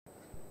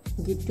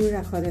গীতু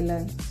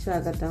ৰাখৰলৈ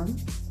স্বাগতম।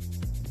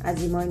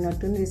 আজি মই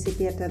নতুন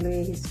ৰেচিপি এটা লৈ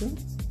আহিছোঁ।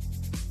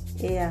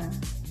 এয়া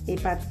এই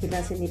পাতখিলা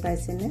চিনি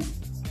পাইছেনে?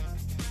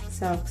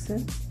 চাওকচোন,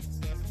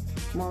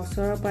 মই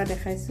ওচৰৰ পৰা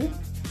দেখাইছোঁ।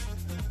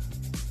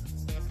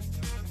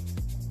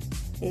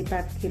 এই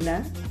পাতখিলা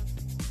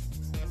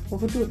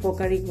বহুতো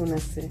উপকাৰী গুণ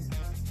আছে।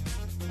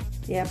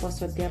 এয়া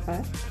পচতীয়া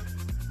পাত।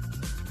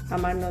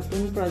 আমাৰ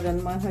নতুন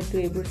প্ৰজন্মই হয়তো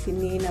এইবোৰ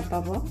চিনিয়ে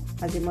নাপাব।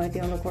 আজি মই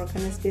তেওঁলোকৰ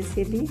কাৰণে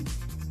স্পেচিয়েলি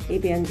এই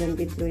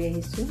ব্যঞ্জনবিধ লৈ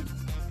আহিছোঁ।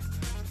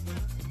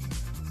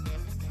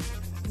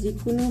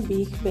 যিকোনো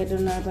বিষ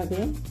বেদনাৰ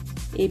বাবে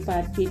এই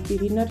পাতবিধ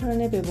বিভিন্ন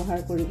ধৰণে ব্যৱহাৰ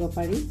কৰিব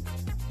পাৰি।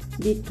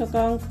 বিষ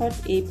থকা অংশত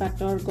এই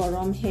পাতৰ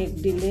গৰম সেক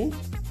দিলে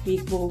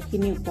বিষ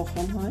বহুখিনি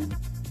উপশম হয়।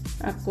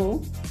 আকৌ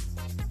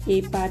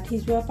এই পাত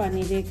সিজোৱা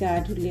পানীৰে গা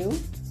ধুলেও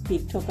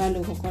বিষ থকা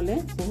লোকসকলে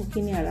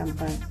বহুখিনি আৰাম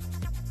পায়।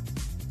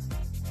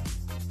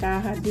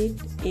 কাহ আদিত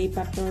এই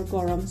পাতৰ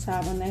গৰম চাহ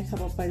বনাই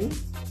খাব পাৰি।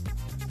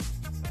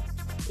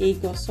 এই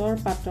গছৰ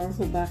পাতৰ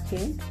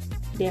সুবাসে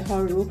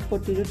দেহৰ ৰোগ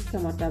প্ৰতিৰোধ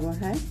ক্ষমতা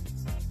বঢ়ায়।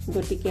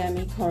 গতিকে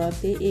আমি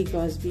ঘৰতে এই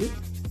গছবিধ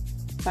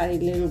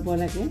পাৰিলে ৰুব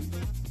লাগে।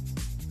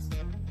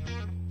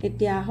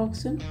 এতিয়া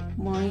আহকচোন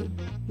মই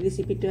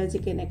ৰেচিপিটো আজি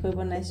কেনেকৈ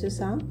বনাইছোঁ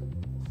চাওঁ।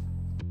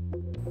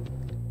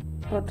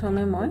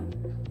 প্ৰথমে মই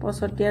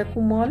পচতীয়াৰ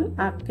কোমল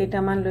আগ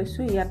কেইটামান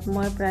লৈছোঁ। ইয়াত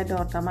মই প্ৰায়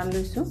 10টামান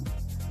লৈছোঁ।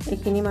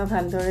 এইখিনি মই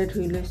ভালদৰে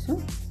ধুই লৈছোঁ।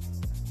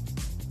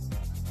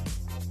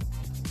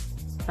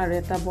 আৰু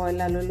এটা বইল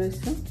আলু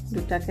লৈছোঁ,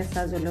 2টা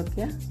কেঁচা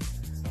জলকীয়া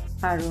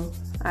আৰু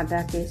আদা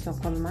কেইছ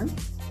অকণমান।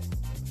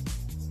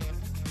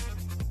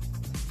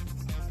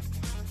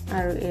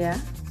 আৰু এয়া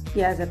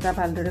পিঁয়াজ এটা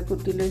ভালদৰে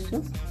কুটি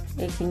লৈছোঁ।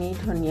 এইখিনি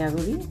ধনিয়া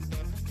গুড়ি,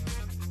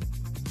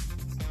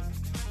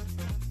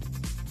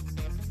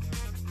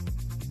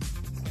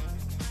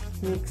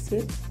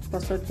 মিক্সিত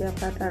পচতীয়া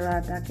পাত আৰু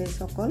আদা কেইছ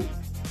অকল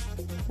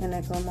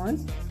এনেকৈ মই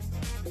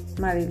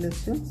মাৰি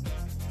লৈছোঁ।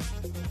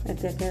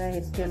 এতিয়া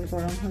কেৰাহীত তেল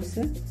গৰম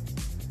হৈছে।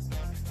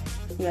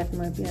 ইয়াত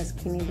মই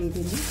পিঁয়াজখিনি দি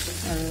দিলোঁ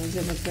আৰু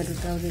জলকীয়া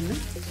 2টাও দিলোঁ।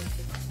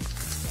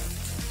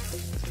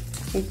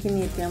 এইখিনি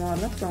এতিয়া মই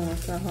অলপ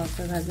ৰঙচুৱা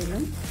হোৱাকৈ ভাজি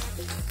ল'ম।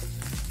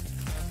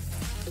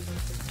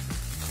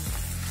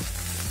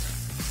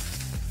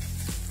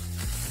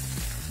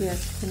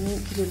 পিঁয়াজখিনি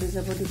জ্বলি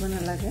যাব দিব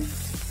নালাগে,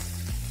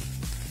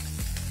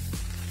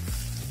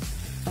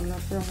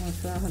 অলপ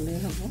ৰঙচুৱা হ'লেই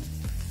হ'ব।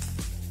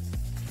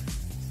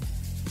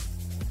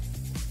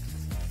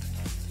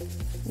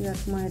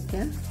 ইয়াত মই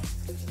এতিয়া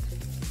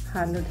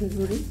হালধি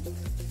গুড়ি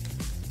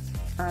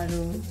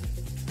আৰু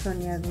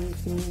ধনিয়া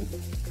গুড়িখিনি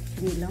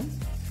দি লওঁ।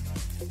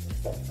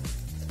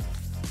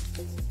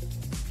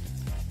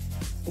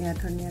 এয়া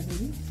ধনিয়া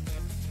গুড়ি,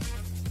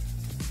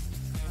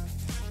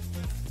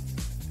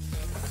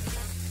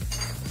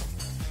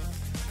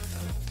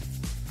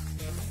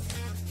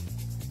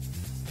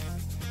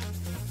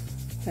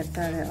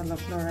 হেতাৰে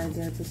অলপ লৰাই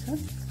দিয়াৰ পিছত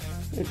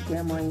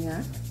এতিয়া মই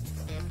ইয়াত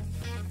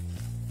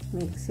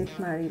মিক্সিত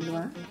মাৰি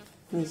লোৱা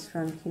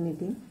মিশ্ৰণখিনি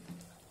দিম।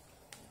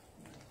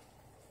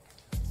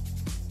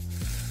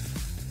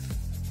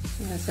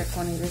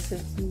 চেকনিৰে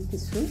চেকি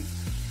দিছোঁ।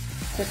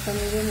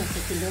 চেকনিৰে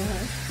নচেকিলেও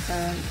হয়,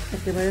 কাৰণ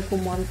একেবাৰে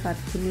কোমল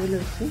পাতখিনিও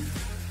লৈছোঁ।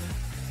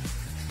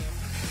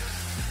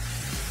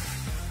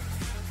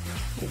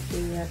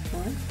 এতিয়া ইয়াত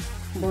মই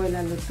বইল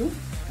আলুটো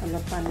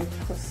অলপ পানীত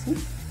খচি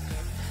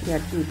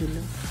ইয়াত দি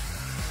দিলোঁ।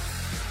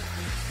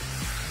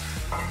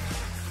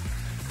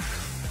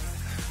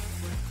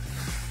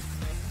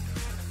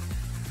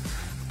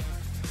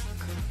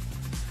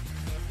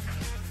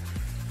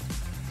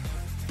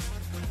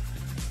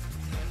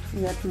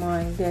 ইয়াত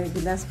মই 1.5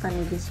 গিলাচ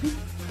পানী দিছোঁ।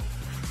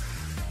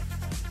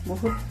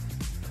 বহুত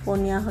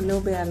পনীয়া হ'লেও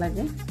বেয়া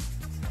লাগে।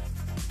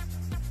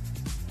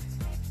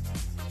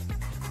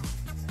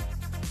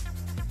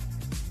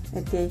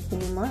 এতিয়া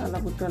এইখিনি মই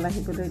অলপ উতল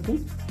আহিবলৈ দিম।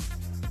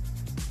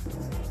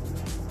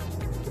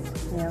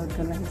 এয়া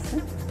উতল আহিছে।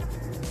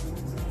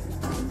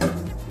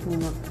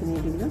 নিমখখিনি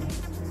দিলোঁ।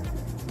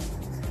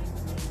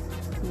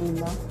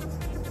 নিমখ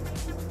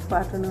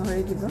সোৱাদ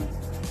অনুসৰি দিব।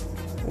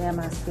 এয়া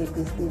মাছ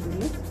কেইপিচ দি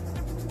দিলোঁ।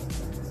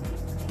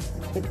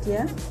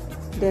 এতিয়া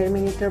 1.5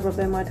 মিনিটৰ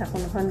বাবে মই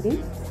ঢাকোনখন দিম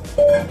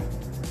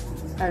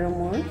আৰু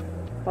মোৰ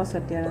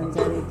পচতীয়াৰ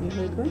আঞ্জা ৰেডি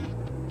হৈ গ'ল।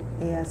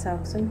 এয়া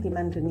চাওকচোন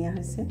কিমান ধুনীয়া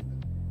হৈছে।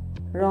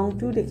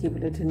 ৰংটোও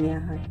দেখিবলৈ ধুনীয়া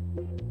হয়,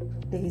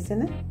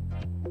 দেখিছেনে?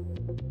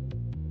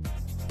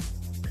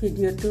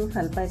 ভিডিঅ'টো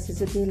ভাল পাইছে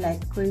যদি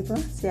লাইক কৰিব,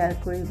 শ্বেয়াৰ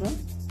কৰিব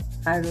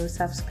আৰু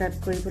ছাবস্ক্ৰাইব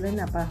কৰিবলৈ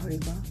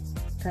নাপাহৰিব।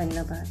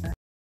 ধন্যবাদ।